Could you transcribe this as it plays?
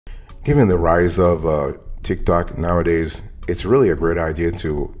Given the rise of TikTok nowadays, it's really a great idea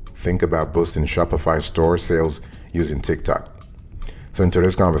to think about boosting Shopify store sales using TikTok. So in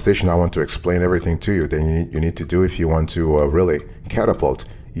today's conversation, I want to explain everything to you that you need to do if you want to really catapult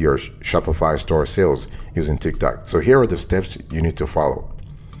your Shopify store sales using TikTok. So here are the steps you need to follow.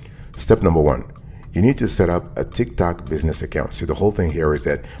 Step number one, you need to set up a TikTok business account. See, the whole thing here is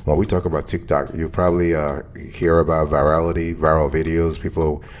that when we talk about TikTok, you probably hear about virality, viral videos,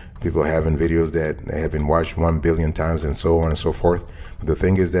 people having videos that have been watched 1 billion times and so on and so forth. But the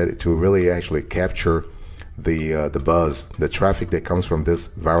thing is that to really actually capture the buzz, the traffic that comes from this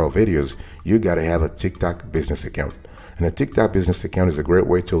viral videos, you got to have a TikTok business account. And a TikTok business account is a great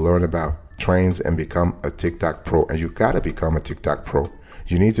way to learn about trends and become a TikTok pro. And you got to become a TikTok pro.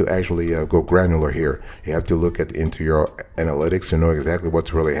 You need to actually go granular here. You have to look into your analytics to know exactly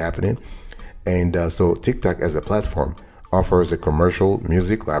what's really happening. And so TikTok as a platform offers a commercial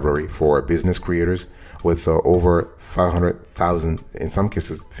music library for business creators with over 500,000, in some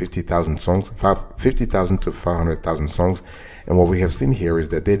cases 50,000 songs, 50,000 to 500,000 songs. And what we have seen here is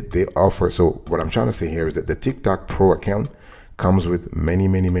that they offer, so what I'm trying to say here is that the TikTok Pro account comes with many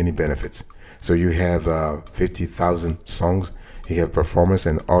benefits. So you have 50,000 songs, you have performance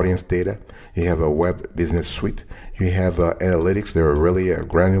and audience data, you have a web business suite, you have analytics that are really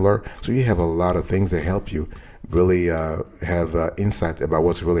granular. So you have a lot of things that help you really have insights about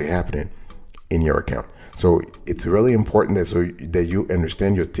what's really happening in your account. So it's really important that you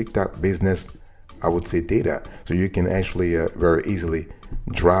understand your TikTok business, I would say, data, so you can actually very easily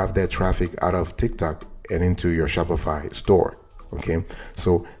drive that traffic out of TikTok and into your Shopify store. Okay,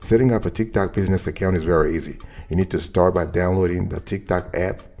 so setting up a TikTok business account is very easy. You need to start by downloading the TikTok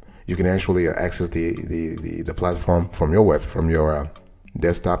app. You can actually access the platform from your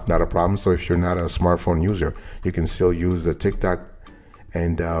desktop, not a problem. So if you're not a smartphone user, you can still use the TikTok,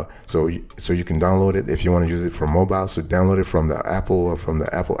 and so you can download it if you want to use it for mobile. So download it from the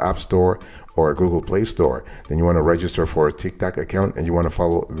Apple App Store or Google Play Store. Then you want to register for a TikTok account, and you want to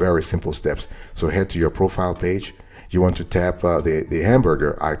follow very simple steps. So head to your profile page. You want to tap the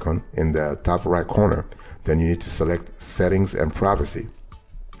hamburger icon in the top right corner. Then you need to select Settings and Privacy.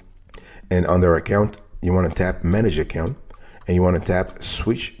 And under Account, you want to tap Manage Account, and you want to tap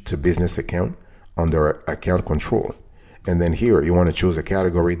Switch to Business Account under Account Control. And then here, you want to choose a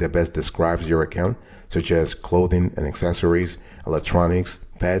category that best describes your account, such as clothing and accessories, electronics,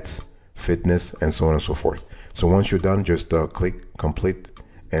 pets, fitness, and so on and so forth. So once you're done, just click Complete,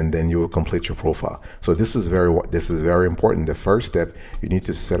 and then you will complete your profile. So this is very important. The first step, you need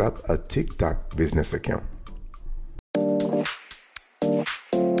to set up a TikTok business account.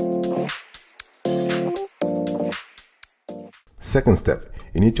 Second step,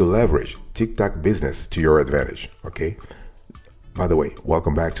 you need to leverage TikTok business to your advantage. Okay. By the way,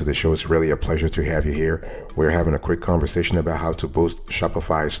 welcome back to the show. It's really a pleasure to have you here. We're having a quick conversation about how to boost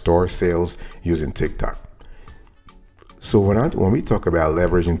Shopify store sales using TikTok. So when we talk about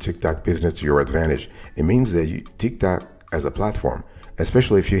leveraging TikTok business to your advantage, it means that TikTok as a platform,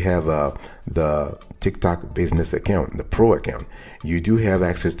 especially if you have the TikTok business account, the pro account, you do have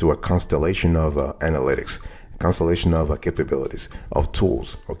access to a constellation of analytics, constellation of capabilities, of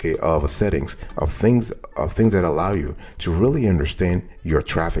tools, okay, of settings, of things that allow you to really understand your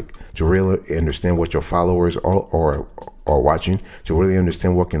traffic, to really understand what your followers are watching, to really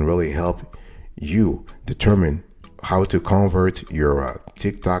understand what can really help you determine how to convert your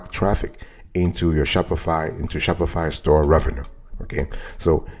TikTok traffic into your Shopify store revenue. Okay,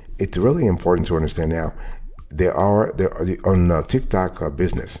 so it's really important to understand now. There are on TikTok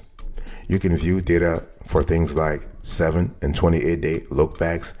business, you can view data for things like 7 and 28-day look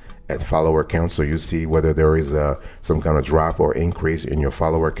backs at follower count. So you see whether there is some kind of drop or increase in your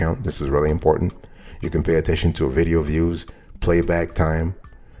follower count. This is really important. You can pay attention to video views, playback time,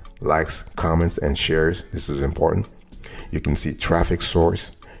 likes, comments, and shares. This is important. You can see traffic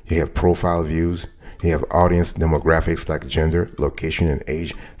source. You have profile views. You have audience demographics like gender, location, and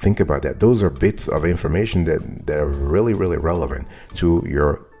age. Think about that. Those are bits of information that are really relevant to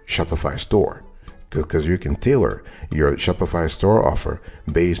your Shopify store, because you can tailor your Shopify store offer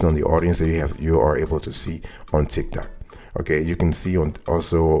based on the audience that you are able to see on TikTok. Okay, you can see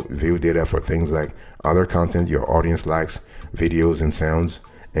also view data for things like other content your audience likes, videos and sounds,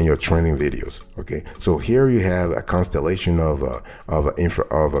 and your trending videos. Okay, so here you have a constellation of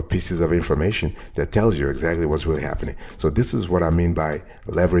pieces of information that tells you exactly what's really happening. So this is what I mean by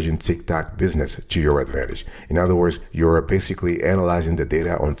leveraging TikTok business to your advantage. In other words, you're basically analyzing the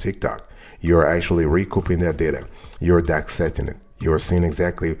data on TikTok. You're actually recouping that data. You're dissecting it. You're seeing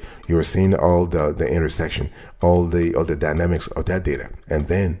all the intersection, all the dynamics of that data. And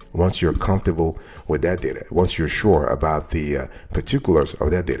then once you're comfortable with that data, once you're sure about the particulars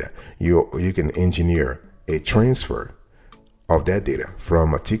of that data, you can engineer a transfer of that data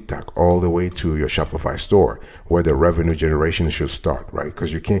from a TikTok all the way to your Shopify store, where the revenue generation should start, right?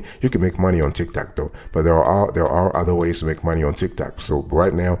 Because you can make money on TikTok though, but there are other ways to make money on TikTok. So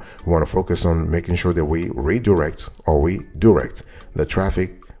right now we want to focus on making sure that we direct the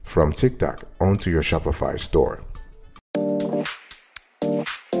traffic from TikTok onto your Shopify store.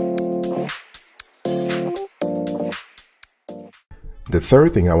 The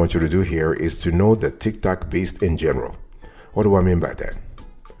third thing I want you to do here is to know the TikTok beast in general. What do I mean by that?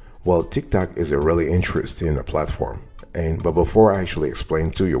 Well, TikTok is a really interesting platform. But before I actually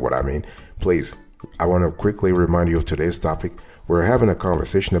explain to you what I mean, please, I want to quickly remind you of today's topic. We're having a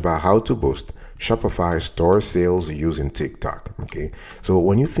conversation about how to boost Shopify store sales using TikTok. Okay, so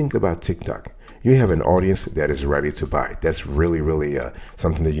when you think about TikTok, you have an audience that is ready to buy. That's really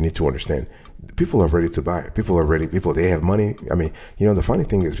something that you need to understand. People are ready to buy. They have money. I mean, the funny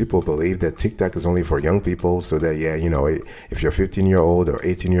thing is people believe that TikTok is only for young people, so that, if you're 15-year-old or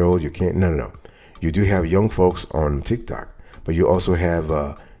 18-year-old, you can't. No. You do have young folks on TikTok, but you also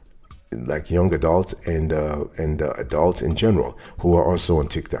have like young adults and adults in general who are also on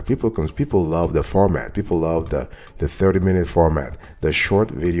TikTok. People love the format. People love the 30-minute format, the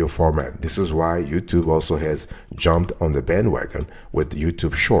short video format. This is why YouTube also has jumped on the bandwagon with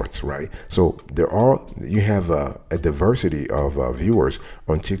YouTube Shorts, right? So you have a diversity of viewers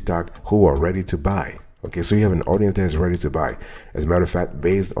on TikTok who are ready to buy. Okay, so you have an audience that is ready to buy. As a matter of fact,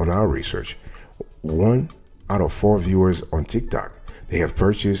 based on our research, 1 out of 4 viewers on TikTok, they have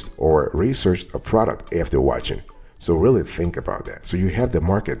purchased or researched a product after watching. So really think about that. So you have the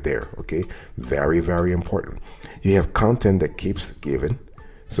market there, okay? Very important. You have content that keeps giving.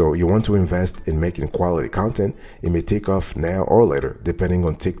 So you want to invest in making quality content. It may take off now or later, depending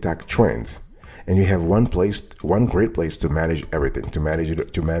on TikTok trends. And you have one great place to manage everything, to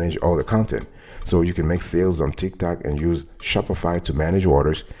manage all the content. So you can make sales on TikTok and use Shopify to manage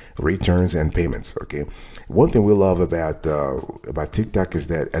orders, returns, and payments. Okay. One thing we love about TikTok is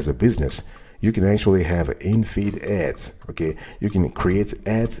that as a business, you can actually have in-feed ads. Okay. You can create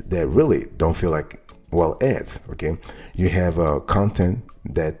ads that really don't feel like ads. Okay. You have content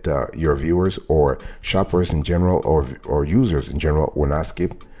that your viewers or shoppers in general or users in general will not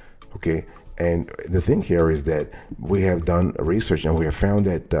skip. Okay. And the thing here is that we have done research and we have found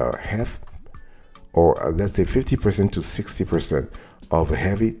that let's say 50% to 60% of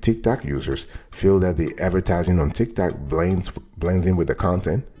heavy TikTok users feel that the advertising on TikTok blends in with the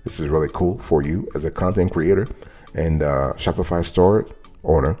content. This is really cool for you as a content creator and Shopify store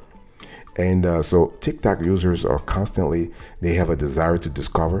owner. And so TikTok users are they have a desire to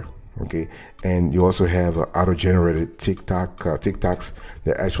discover. Okay, and you also have auto-generated TikToks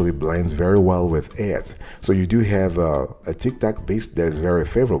that actually blends very well with ads. So you do have a TikTok base that is very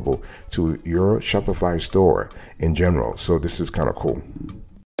favorable to your Shopify store in general. So this is kind of cool.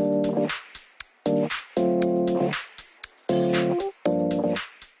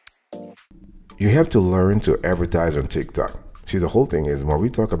 You have to learn to advertise on TikTok. See, the whole thing is when we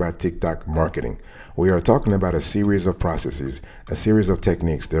talk about TikTok marketing, we are talking about a series of processes, a series of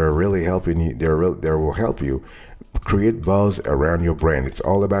techniques that are really helping you, that will help you create buzz around your brand. It's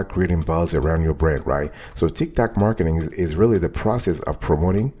all about creating buzz around your brand, right? So TikTok marketing is really the process of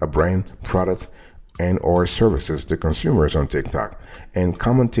promoting a brand, products, and or services to consumers on TikTok. And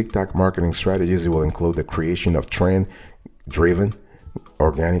common TikTok marketing strategies will include the creation of trend-driven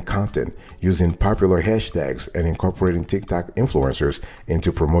organic content, using popular hashtags, and incorporating TikTok influencers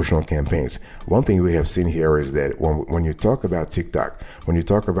into promotional campaigns. One thing we have seen here is that when you talk about TikTok, when you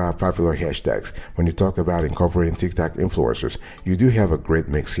talk about popular hashtags, when you talk about incorporating TikTok influencers, you do have a great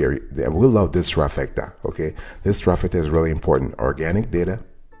mix here. We love this trifecta, okay? This trifecta is really important. Organic data,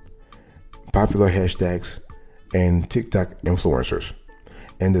 popular hashtags, and TikTok influencers.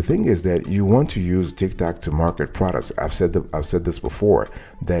 And the thing is that you want to use TikTok to market products. I've said this before,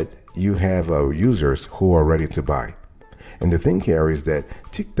 that you have users who are ready to buy. And the thing here is that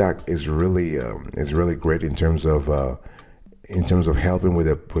TikTok is really great in terms of helping with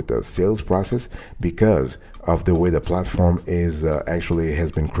the sales process, because of the way the platform is actually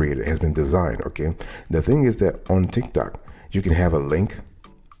has been created, has been designed. Okay, the thing is that on TikTok you can have a link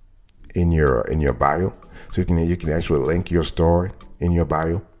in your bio, so you can actually link your store in your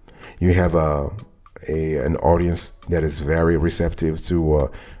bio. You have an audience that is very receptive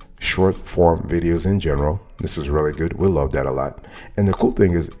to short form videos in general. This is really good. We love that a lot. And the cool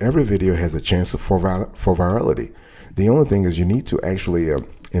thing is every video has a chance for virality. The only thing is you need to actually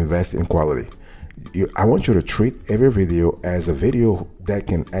invest in quality. I want you to treat every video as a video that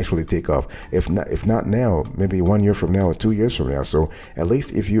can actually take off. If not now, maybe 1 year from now or 2 years from now. So at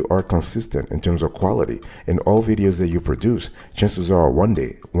least if you are consistent in terms of quality in all videos that you produce, chances are one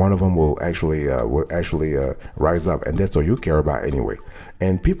day one of them will actually rise up, and that's all you care about anyway.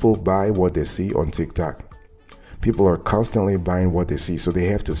 And people buy what they see on TikTok. People are constantly buying what they see, so they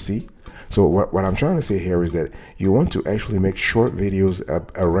have to see. So what I'm trying to say here is that you want to actually make short videos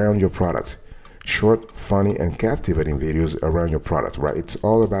around your products. Short, funny, and captivating videos around your product, right? It's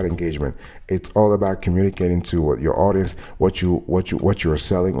all about engagement. It's all about communicating to your audience what you're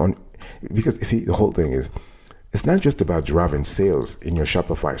selling on. Because you see, the whole thing is, it's not just about driving sales in your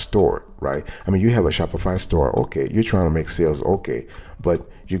Shopify store, right? I mean, you have a Shopify store, okay, you're trying to make sales, okay, but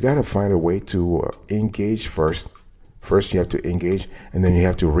you got to find a way to engage first. First, you have to engage, and then you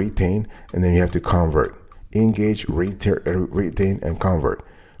have to retain, and then you have to convert. Engage, retain, and convert.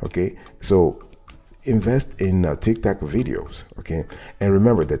 Okay, so invest in TikTok videos, okay? And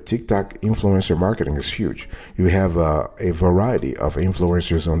remember that TikTok influencer marketing is huge. You have a variety of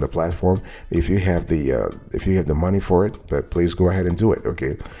influencers on the platform. If you have the money for it, but please go ahead and do it,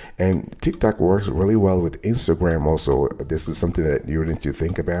 okay? And TikTok works really well with Instagram also. This is something that you need to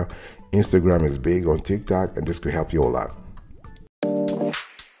think about. Instagram is big on TikTok, and this could help you a lot.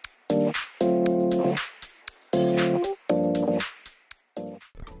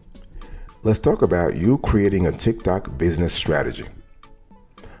 Let's talk about you creating a TikTok business strategy.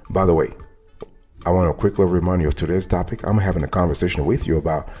 By the way, I want to quickly remind you of today's topic. I'm having a conversation with you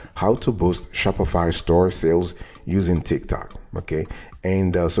about how to boost Shopify store sales using TikTok, okay?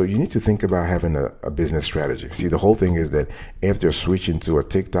 And so you need to think about having a business strategy. See, the whole thing is that after switching to a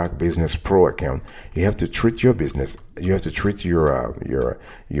TikTok Business Pro account, you have to treat your business, you have to treat your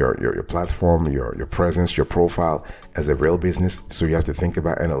platform, your presence, your profile as a real business. So you have to think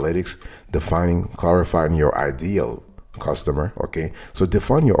about analytics, defining, clarifying your ideal customer, okay? So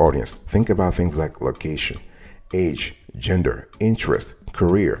define your audience. Think about things like location, age, gender, interest,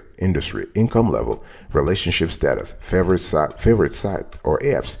 career, industry, income level, relationship status, favorite site or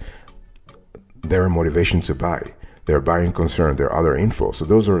apps, their motivation to buy, their buying concern, their other info. So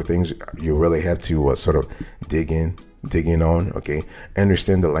those are things you really have to sort of dig in on, okay?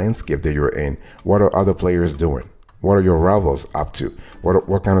 Understand the landscape that you're in. What are other players doing? What are your rivals up to?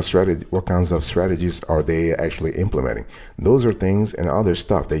 What kinds of strategies are they actually implementing? Those are things and other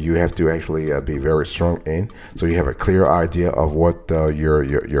stuff that you have to actually be very strong in, so you have a clear idea of what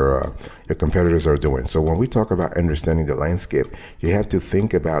your competitors are doing. So when we talk about understanding the landscape, you have to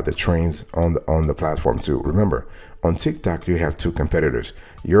think about the trends on the platform too. Remember, on TikTok you have two competitors: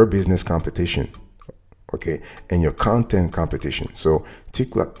 your business competition, okay, and your content competition. So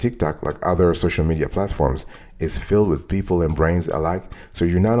TikTok, like other social media platforms, is filled with people and brains alike. So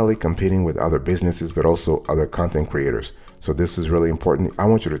you're not only competing with other businesses, but also other content creators. So this is really important. I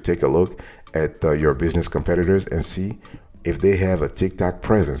want you to take a look at your business competitors and see if they have a TikTok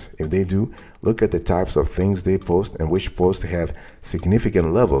presence. If they do, look at the types of things they post and which posts have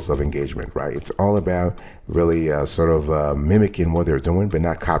significant levels of engagement, right? It's all about really mimicking what they're doing, but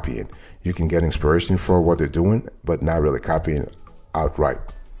not copying. You can get inspiration for what they're doing, but not really copying outright.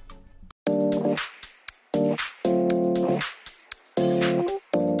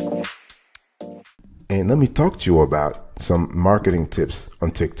 And let me talk to you about some marketing tips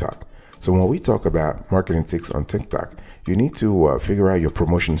on TikTok. So when we talk about marketing tips on TikTok, you need to figure out your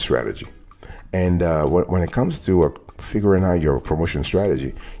promotion strategy. And when it comes to figuring out your promotion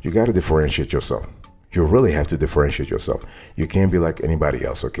strategy, you got to differentiate yourself. You really have to differentiate yourself. You can't be like anybody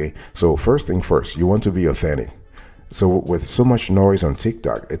else, okay? So first thing first, you want to be authentic. So with so much noise on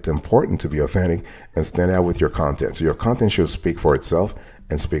TikTok, it's important to be authentic and stand out with your content. So your content should speak for itself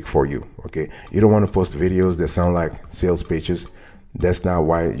and speak for you, okay? You don't want to post videos that sound like sales pages. That's not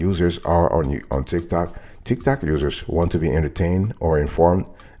why users are on TikTok. TikTok users want to be entertained or informed,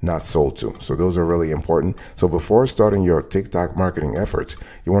 not sold to. So those are really important. So before starting your TikTok marketing efforts,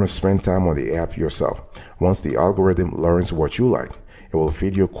 you want to spend time on the app yourself. Once the algorithm learns what you like, it will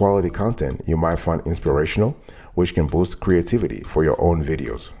feed you quality content you might find inspirational, which can boost creativity for your own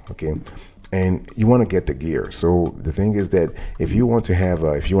videos, okay? And you want to get the gear. So the thing is that if you want to have,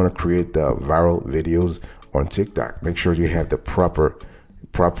 if you want to create viral videos on TikTok, make sure you have the proper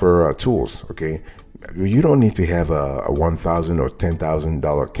tools, okay? You don't need to have a $1,000 or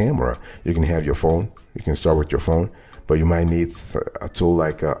 $10,000 camera. You can have your phone. You can start with your phone, but you might need a tool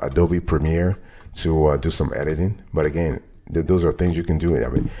like Adobe Premiere to do some editing. But again, those are things you can do. I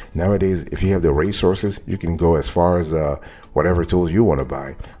mean, nowadays, if you have the resources, you can go as far as whatever tools you want to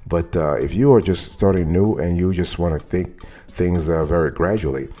buy. But if you are just starting new and you just want to think things very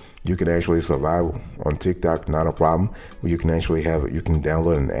gradually, you can actually survive on TikTok, not a problem. You can actually you can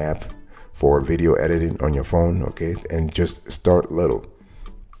download an app for video editing on your phone, okay, and just start little.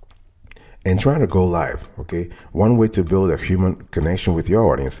 And trying to go live, okay? One way to build a human connection with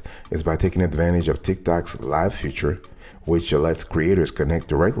your audience is by taking advantage of TikTok's live feature, which lets creators connect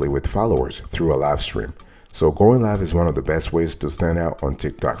directly with followers through a live stream. So going live is one of the best ways to stand out on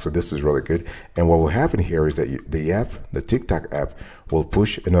TikTok. So this is really good. And what will happen here is that the TikTok app will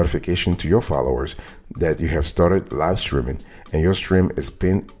push a notification to your followers that you have started live streaming, and your stream is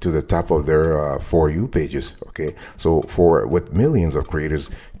pinned to the top of their For You pages. Okay, so with millions of creators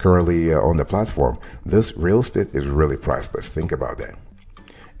currently on the platform, this real estate is really priceless. Think about that.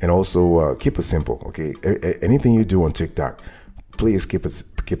 And also keep it simple. Okay, anything you do on TikTok, please keep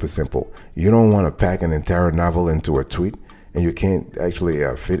it simple. You don't want to pack an entire novel into a tweet, and you can't actually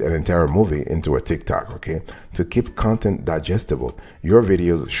fit an entire movie into a TikTok, okay? To keep content digestible, your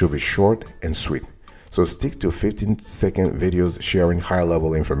videos should be short and sweet. So stick to 15-second videos sharing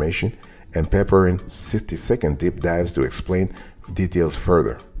high-level information and pepper in 60-second deep dives to explain details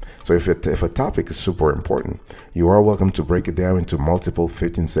further. So if a topic is super important, you are welcome to break it down into multiple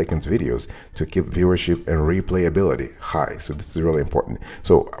 15-second videos to keep viewership and replayability high. So this is really important.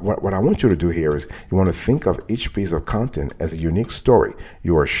 So what I want you to do here is you want to think of each piece of content as a unique story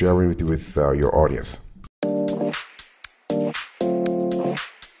you are sharing with your audience.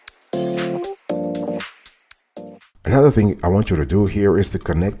 Another thing I want you to do here is to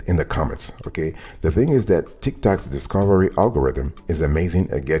connect in the comments, okay? The thing is that TikTok's discovery algorithm is amazing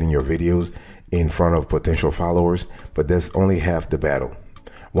at getting your videos in front of potential followers, but that's only half the battle.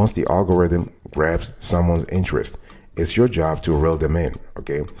 Once the algorithm grabs someone's interest, it's your job to reel them in,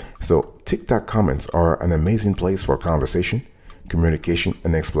 okay? So TikTok comments are an amazing place for conversation, communication,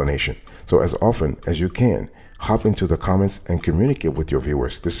 and explanation. So as often as you can, hop into the comments and communicate with your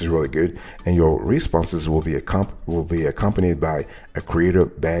viewers. This is really good, and your responses will be accompanied by a creator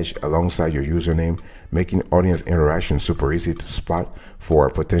badge alongside your username, making audience interaction super easy to spot for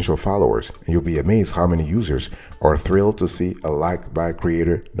potential followers. And you'll be amazed how many users are thrilled to see a like by a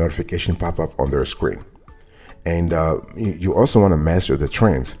creator notification pop up on their screen. And you also want to master the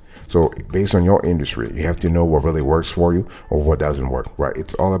trends. So based on your industry, you have to know what really works for you or what doesn't work, right?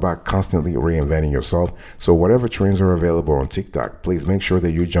 It's all about constantly reinventing yourself. So whatever trends are available on TikTok, please make sure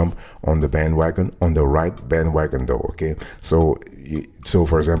that you jump on the bandwagon, on the right bandwagon though, okay? So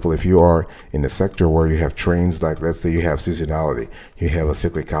for example, if you are in a sector where you have trends, like let's say you have seasonality, you have a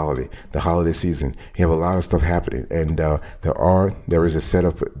cyclicality, the holiday season, you have a lot of stuff happening, and there is a set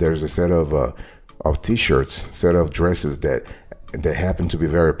of t-shirts, set of dresses that happen to be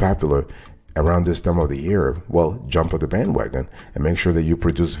very popular around this time of the year. Well, jump on the bandwagon and make sure that you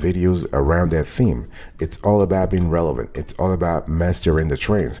produce videos around that theme. It's all about being relevant. It's all about mastering the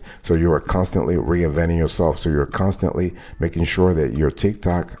trends. So you are constantly reinventing yourself. So you're constantly making sure that your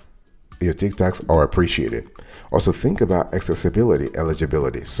TikToks are appreciated. Also think about accessibility,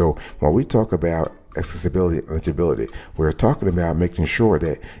 eligibility. So when we talk about accessibility, eligibility, we're talking about making sure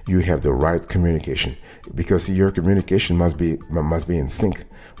that you have the right communication, because your communication must be in sync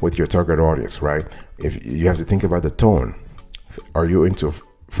with your target audience, right? If you have to think about the tone, are you into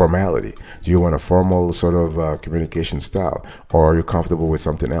formality? Do you want a formal sort of communication style, or are you comfortable with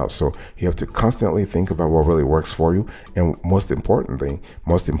something else? So you have to constantly think about what really works for you, and most importantly,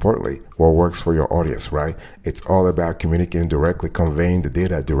 what works for your audience, right? It's all about communicating directly, conveying the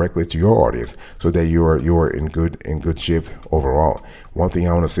data directly to your audience, so that you are in good shape overall. One thing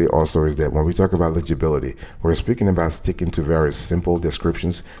I want to say also is that when we talk about legibility, we're speaking about sticking to very simple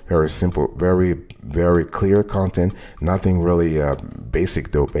descriptions, very simple, very, very clear content, nothing really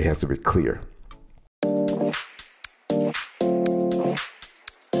basic though, but it has to be clear.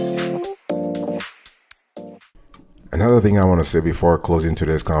 Another thing I want to say before closing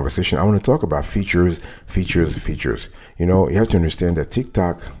today's conversation, I want to talk about features. You know, you have to understand that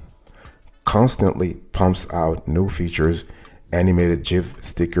TikTok constantly pumps out new features, animated GIF,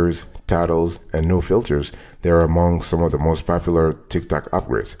 stickers, titles, and new filters. They're among some of the most popular TikTok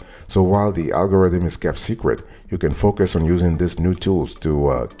upgrades. So while the algorithm is kept secret, you can focus on using these new tools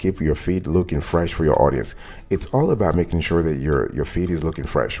to keep your feed looking fresh for your audience. It's all about making sure that your feed is looking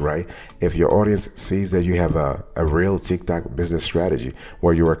fresh, right? If your audience sees that you have a real TikTok business strategy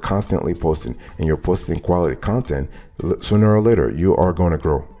where you are constantly posting and you're posting quality content, sooner or later, you are going to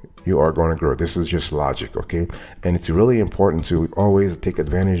grow. You are going to grow. This is just logic, okay? And it's really important to always take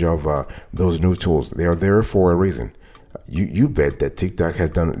advantage of those new tools. They are there for a reason. You bet that TikTok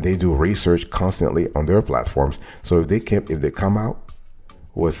they do research constantly on their platforms. So if they come out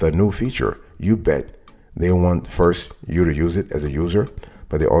with a new feature, you bet they want first you to use it as a user,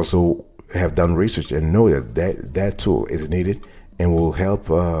 but they also have done research and know that tool is needed and will help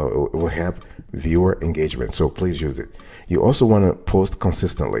viewer engagement. So please use it. You also want to post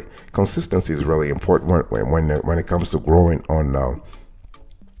consistently. Consistency is really important when it comes to growing on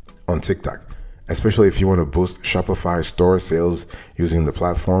TikTok, especially if you want to boost Shopify store sales using the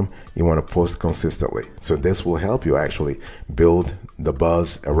platform. You want to post consistently. So this will help you actually build the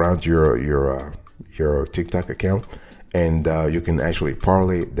buzz around your TikTok account, and you can actually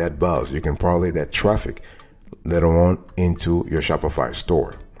parlay that buzz. You can parlay that traffic later on into your Shopify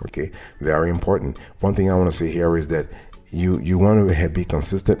store. Okay, very important. One thing I want to say here is that you want to be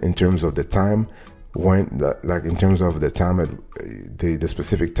consistent in terms of the time in terms of the time at the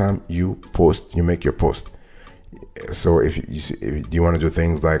specific time you make your post. So if you want to do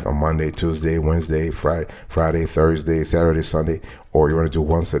things like on Monday, Tuesday, Wednesday, Friday, Thursday, Saturday, Sunday, or you want to do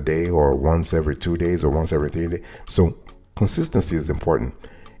once a day or once every 2 days or once every 3 days. So consistency is important.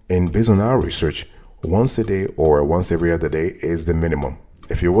 And based on our research, once a day or once every other day is the minimum.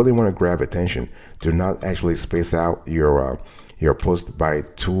 If you really want to grab attention, do not actually space out your post by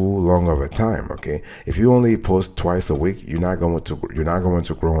too long of a time. Okay, if you only post twice a week, you're not going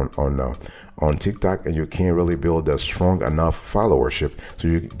to grow on TikTok, and you can't really build a strong enough followership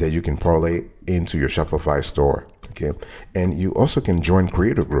that you can parlay into your Shopify store. Okay, and you also can join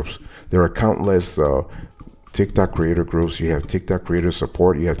creator groups. There are countless TikTok creator groups. You have TikTok creator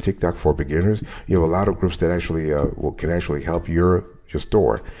support. You have TikTok for beginners. You have a lot of groups that actually can actually help your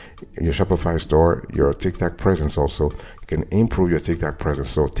store, your Shopify store, your TikTok presence. Also can improve your TikTok presence.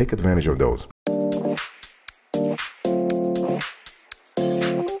 So take advantage of those.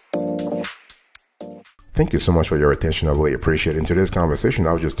 Thank you so much for your attention. I really appreciate it. In today's conversation,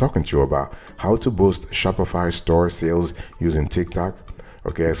 I was just talking to you about how to boost Shopify store sales using TikTok.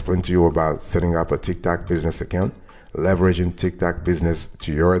 Okay, I explained to you about setting up a TikTok business account, leveraging TikTok business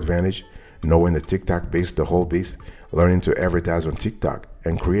to your advantage, knowing the TikTok beast, the whole beast, learning to advertise on TikTok,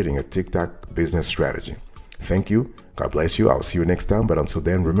 and creating a TikTok business strategy. Thank you. God bless you. I'll see you next time. But until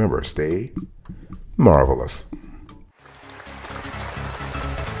then, remember, stay marvelous.